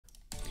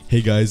Hey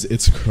guys,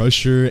 it's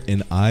Crusher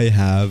and I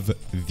have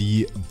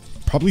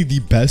probably the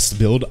best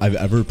build I've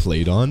ever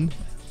played on.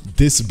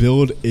 This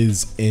build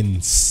is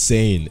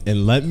insane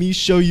and let me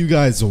show you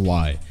guys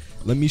why.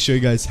 Let me show you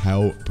guys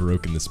how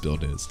broken this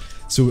build is.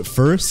 So at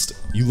first,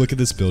 you look at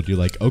this build, you're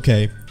like,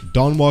 okay,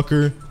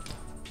 Dawnwalker,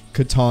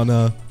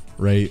 Katana,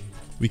 right?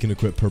 We can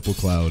equip Purple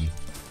Cloud,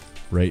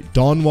 right?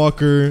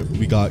 Dawnwalker,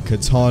 we got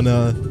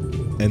Katana,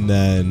 and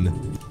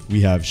then we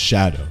have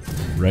Shadow,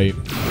 right?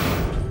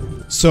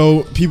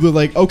 So people are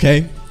like,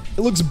 okay,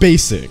 it looks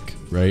basic,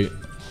 right?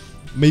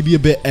 Maybe a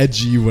bit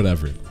edgy,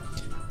 whatever.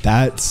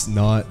 That's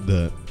not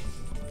the...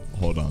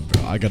 Hold on,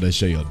 bro. I gotta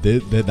show you.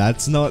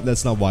 That's not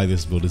why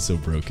this build is so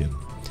broken.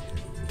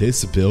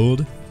 This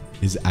build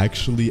is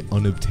actually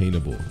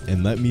unobtainable.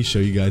 And let me show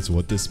you guys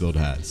what this build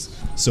has.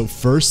 So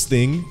first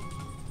thing,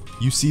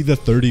 you see the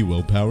 30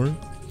 willpower.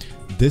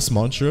 This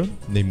mantra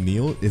named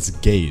Neil is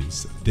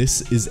Gaze.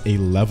 This is a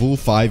level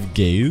 5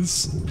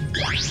 Gaze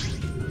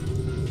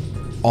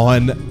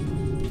on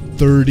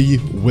 30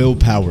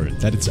 willpower.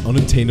 That it's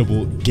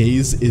unobtainable.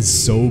 Gaze is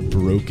so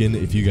broken.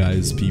 If you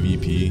guys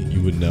PvP,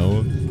 you would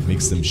know.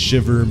 Makes them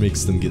shiver,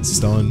 makes them get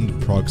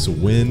stunned, procs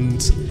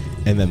wind,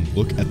 and then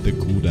look at the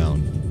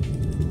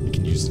cooldown. You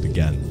can use it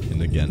again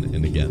and again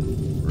and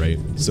again, right?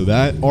 So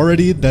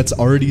that's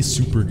already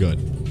super good.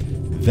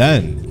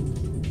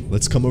 Then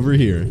let's come over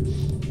here.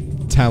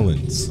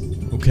 Talents.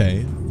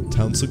 Okay,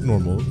 talents look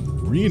normal.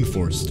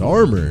 Reinforced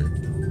armor.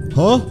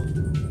 Huh?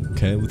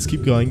 Okay, let's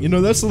keep going. You know,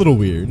 that's a little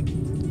weird.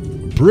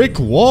 Brick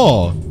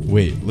wall.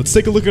 Wait, let's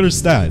take a look at her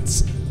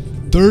stats.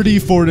 30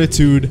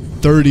 fortitude,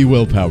 30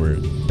 willpower.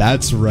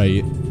 That's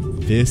right.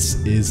 This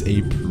is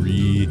a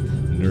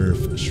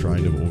pre-nerf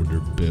Shrine of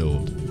Order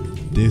build.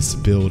 This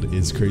build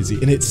is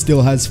crazy. And it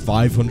still has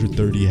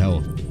 530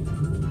 health.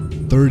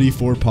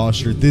 34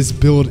 posture. This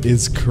build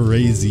is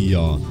crazy,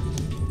 y'all.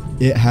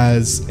 It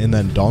has, and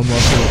then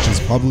Dawnwalker, which is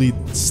probably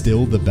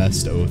still the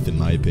best oath in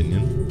my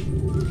opinion.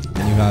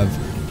 And you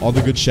have all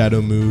the good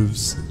shadow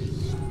moves.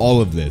 All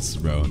of this,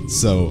 bro.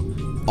 So,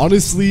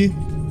 honestly,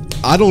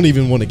 I don't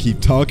even want to keep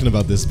talking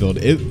about this build.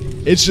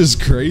 It's just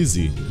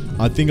crazy.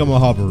 I think I'm gonna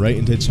hop right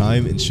into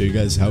Chime and show you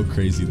guys how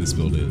crazy this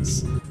build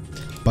is.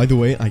 By the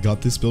way, I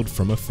got this build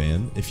from a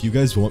fan. If you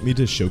guys want me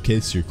to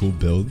showcase your cool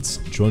builds,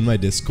 join my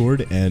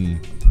Discord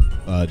and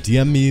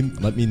DM me,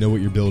 let me know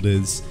what your build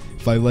is.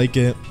 If I like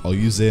it, I'll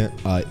use it.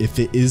 If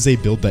it is a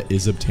build that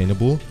is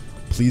obtainable,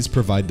 please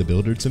provide the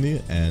builder to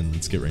me and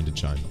let's get right into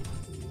Chime.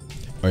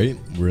 Alright,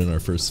 we're in our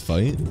first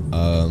fight.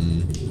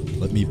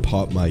 Let me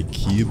pop my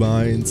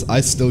keybinds.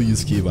 I still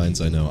use keybinds,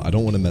 I know. I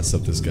don't want to mess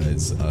up this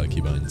guy's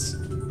keybinds.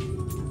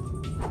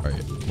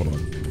 Alright, hold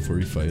on. Before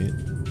we fight.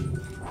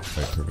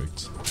 Alright,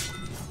 perfect.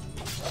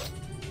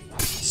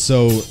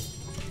 So,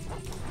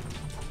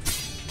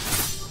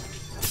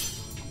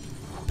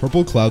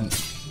 Purple Cloud.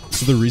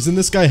 So the reason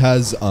this guy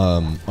has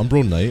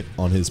Umbral Knight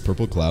on his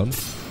Purple Cloud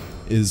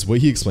is what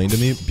he explained to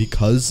me.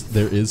 Because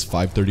there is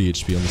 530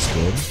 HP on this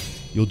build,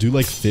 you'll do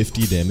like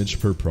 50 damage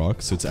per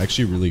proc, so it's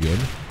actually really good.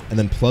 And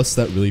then plus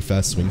that really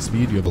fast swing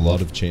speed, you have a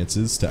lot of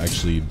chances to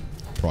actually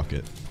proc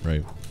it,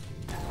 right?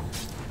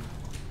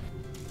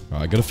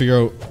 I gotta figure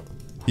out...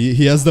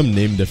 He has them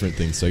named different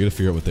things, so I gotta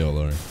figure out what they all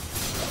are.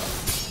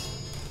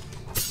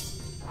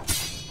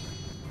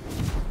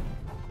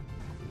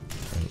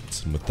 Alright,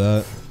 let's hit with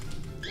that.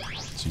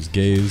 Let's use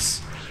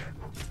Gaze.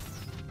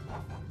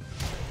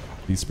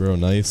 Beast Sparrow,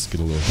 nice.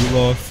 Get a little heal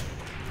off.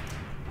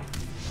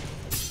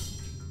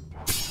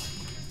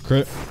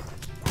 Crit.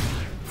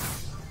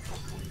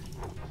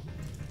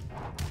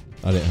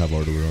 I didn't have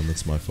Artillery on,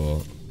 that's my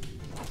fault.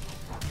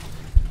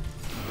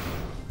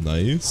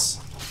 Nice.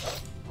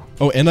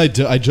 Oh, and I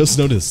just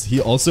noticed,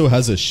 he also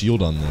has a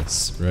shield on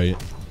this, right?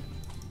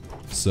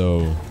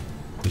 So,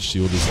 the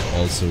shield is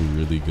also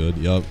really good.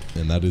 Yup,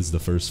 and that is the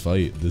first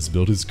fight. This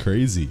build is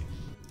crazy.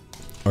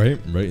 Alright,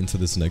 right into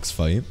this next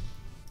fight.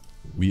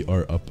 We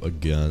are up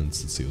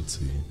against, let's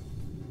see.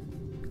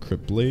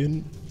 Crypt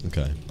Blade?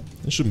 Okay.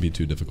 It shouldn't be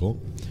too difficult.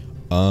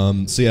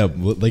 So yeah,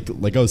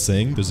 like I was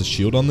saying, there's a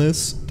shield on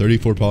this,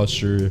 34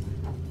 posture.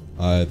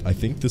 I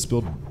think this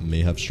build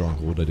may have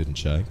stronghold, I didn't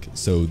check.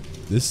 So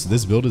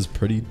this build is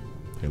pretty...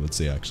 Here, let's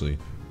see actually.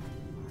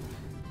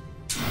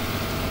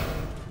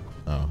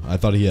 Oh, I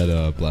thought he had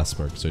a Blast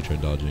Spark, so I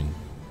tried dodging.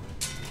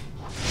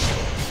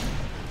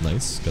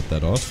 Nice, got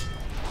that off.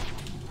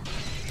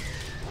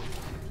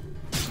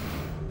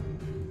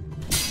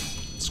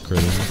 It's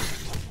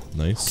critting.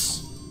 Nice.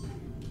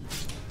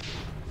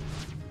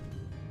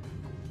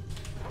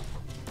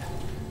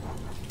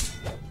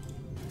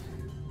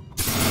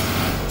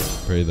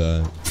 Pray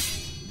that.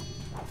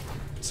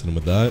 Let's hit him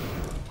with that.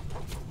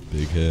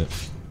 Big hit.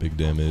 Big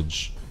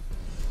damage.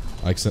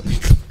 I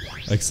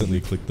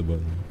accidentally clicked the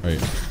button.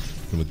 Alright.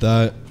 And with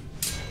that.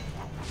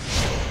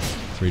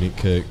 Radiant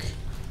kick.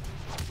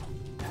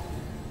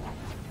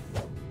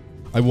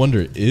 I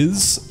wonder,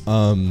 is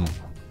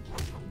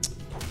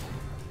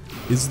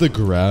the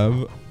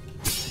grab...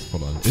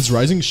 Hold on. Is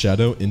Rising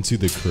Shadow into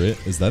the crit?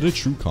 Is that a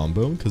true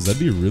combo? Because that'd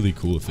be really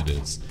cool if it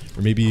is.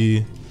 Or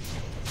maybe...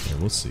 Yeah,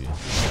 we'll see.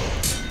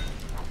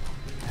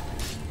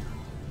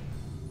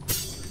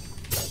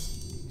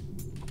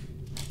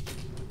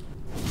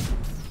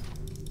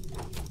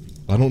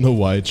 I don't know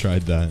why I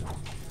tried that.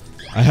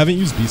 I haven't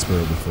used Beast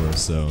Burrow before,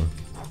 so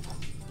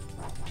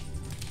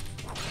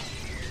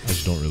I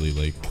just don't really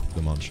like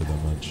the mantra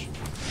that much.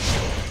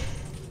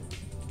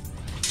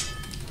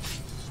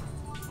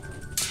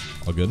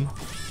 All good?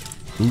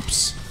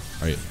 Oops.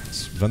 Alright,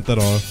 let's vent that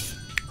off.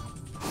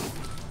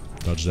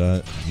 Dodge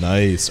that.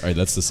 Nice. Alright,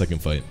 that's the second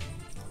fight.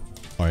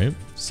 Alright,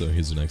 so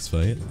here's the next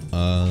fight.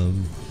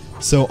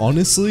 So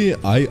honestly,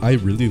 I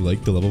really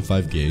like the level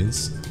 5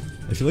 gaze.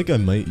 I feel like I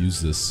might use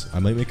this. I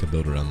might make a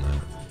build around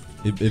that.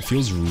 It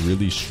feels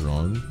really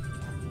strong.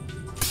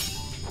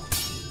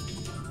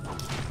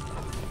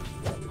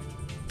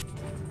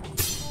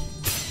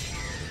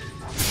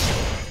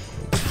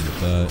 With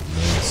that,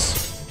 nice.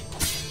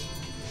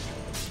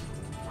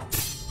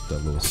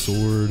 That little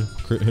sword,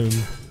 crit him.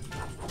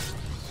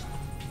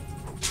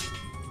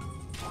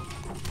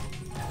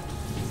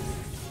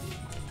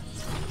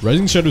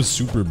 Rising Shadow is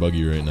super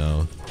buggy right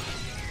now.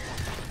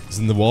 It's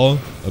in the wall.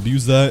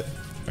 Abuse that.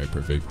 Alright,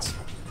 perfect.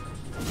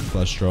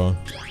 Flash draw.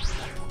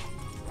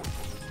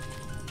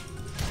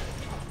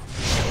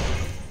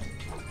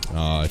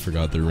 Ah, I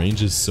forgot. The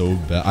range is so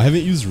bad. I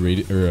haven't used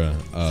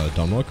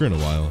Dawnwalker in a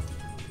while.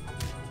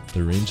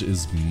 The range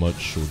is much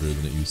shorter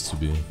than it used to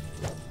be.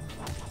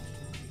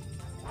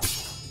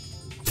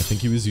 I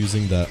think he was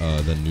using that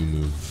new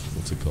move.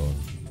 What's it called?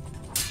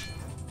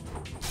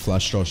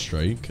 Flash Draw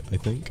Strike, I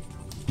think.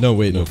 No,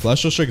 wait, no.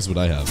 Flash Draw Strike is what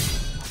I have.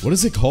 What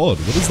is it called?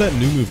 What is that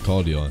new move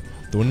called, y'all?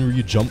 The one where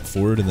you jump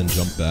forward and then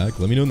jump back?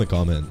 Let me know in the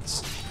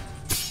comments.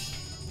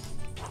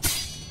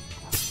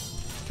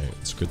 Alright,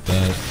 let's crit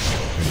that.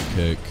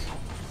 Kick.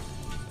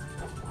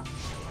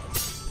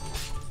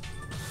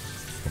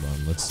 Come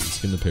on, let's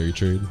get in the parry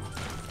trade.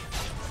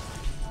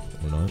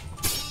 Or not.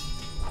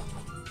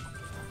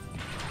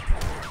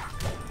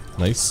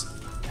 Nice.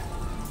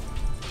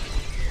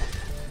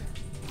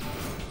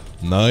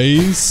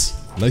 Nice.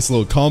 Nice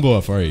little combo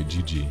off. Alright,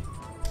 GG.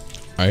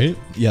 Alright,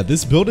 yeah,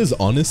 this build is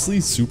honestly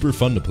super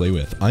fun to play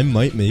with. I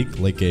might make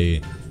like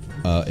an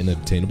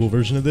obtainable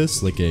version of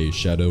this, like a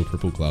Shadow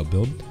Purple Cloud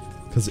build,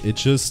 because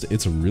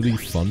it's really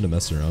fun to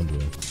mess around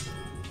with.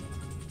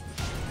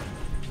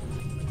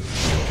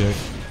 Okay.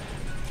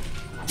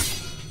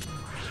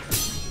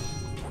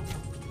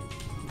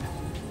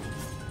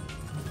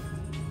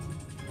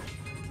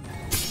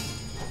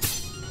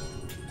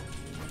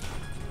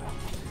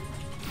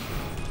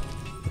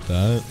 With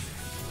that.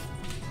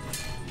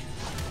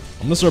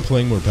 I'm gonna start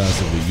playing more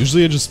passively.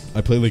 Usually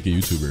I play like a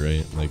YouTuber,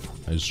 right? Like,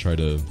 I just try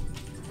to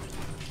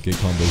get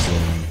combos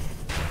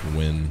in,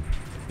 win.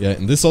 Yeah,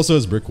 and this also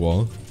has brick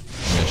wall.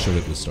 I mean, I showed it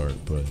at the start,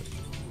 but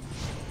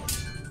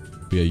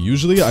yeah,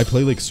 usually I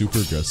play like super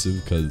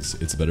aggressive because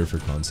it's better for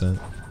content.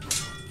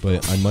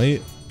 But I'm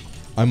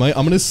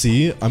gonna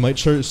see, I might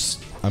start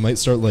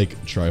like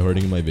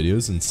tryharding in my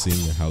videos and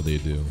seeing how they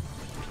do.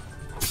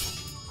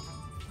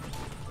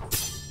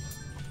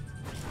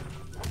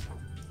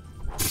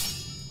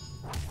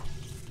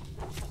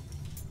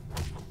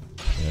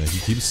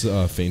 He keeps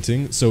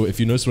fainting. So if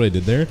you notice what I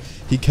did there,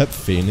 he kept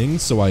feigning,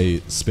 so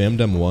I spammed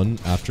M1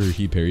 after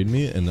he parried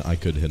me, and I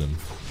could hit him.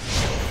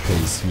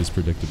 Because he was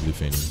predictably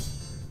feigning.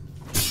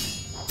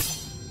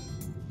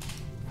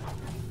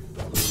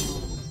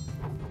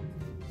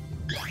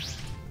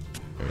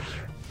 Right.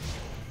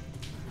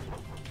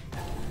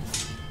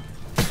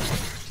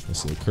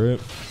 Nice little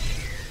crit.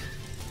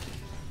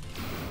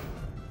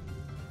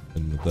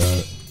 And with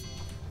that,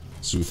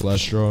 Sue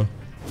Flash Draw.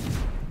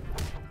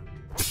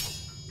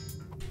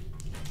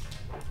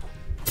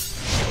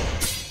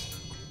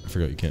 I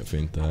forgot you can't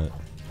feint that.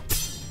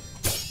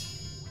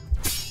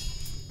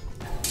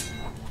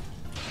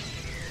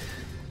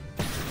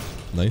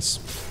 Nice.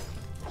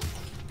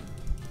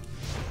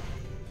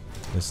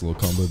 Nice little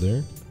combo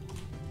there.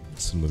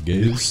 Some with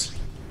gaze.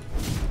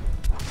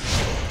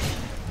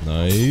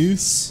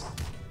 Nice.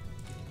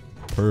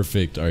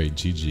 Perfect. Alright,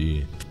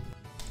 GG.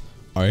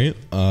 Alright,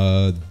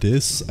 I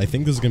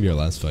think this is gonna be our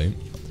last fight.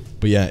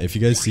 But yeah, if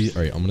you guys see,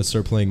 alright, I'm gonna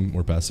start playing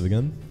more passive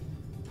again.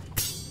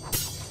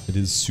 It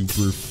is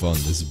super fun.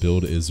 This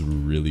build is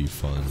really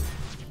fun.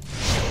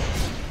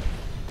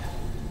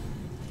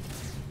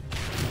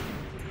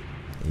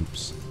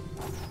 Oops.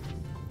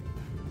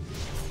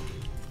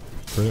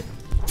 Crit.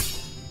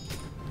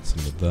 Some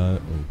of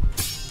that. Oh.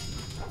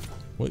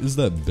 What is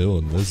that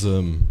build? That's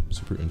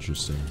super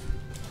interesting.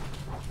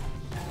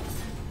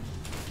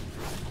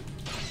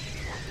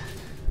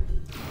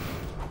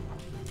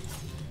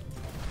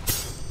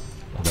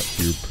 Oh, that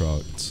fear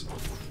procced.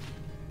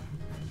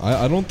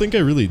 I don't think I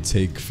really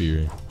take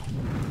fear.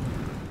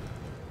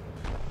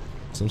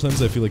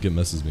 Sometimes I feel like it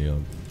messes me up.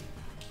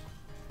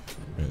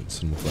 Alright,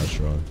 some flash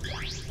draw.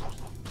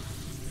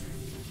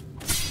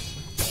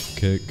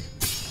 Kick.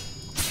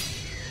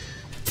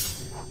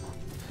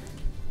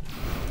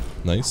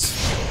 Nice.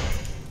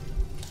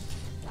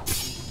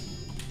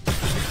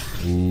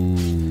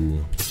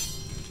 Ooh.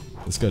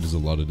 This guy does a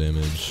lot of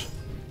damage.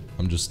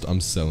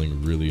 I'm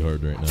selling really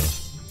hard right now.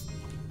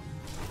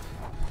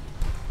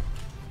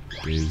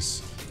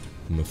 Gaze.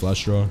 From the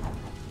flash draw.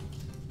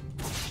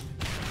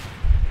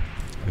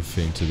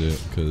 fainted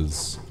it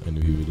because I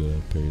knew he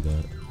would parry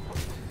that.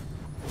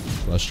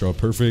 Last draw,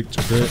 perfect.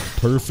 Crit,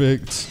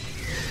 perfect.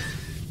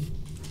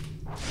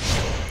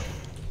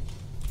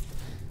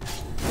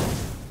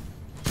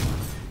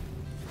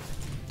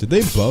 Did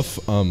they buff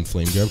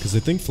Flame Grab? Because I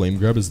think Flame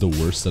Grab is the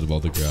worst out of all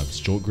the grabs.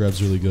 Jolt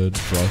Grab's really good.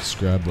 Frost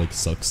Grab like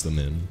sucks them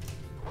in.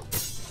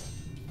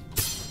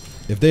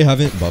 If they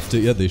haven't buffed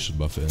it yet, they should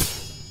buff it.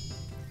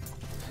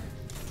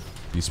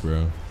 Beast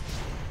Bro.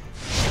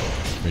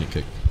 Rainy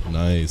kick.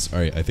 Nice.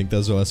 Alright, I think that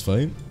was our last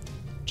fight.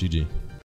 GG.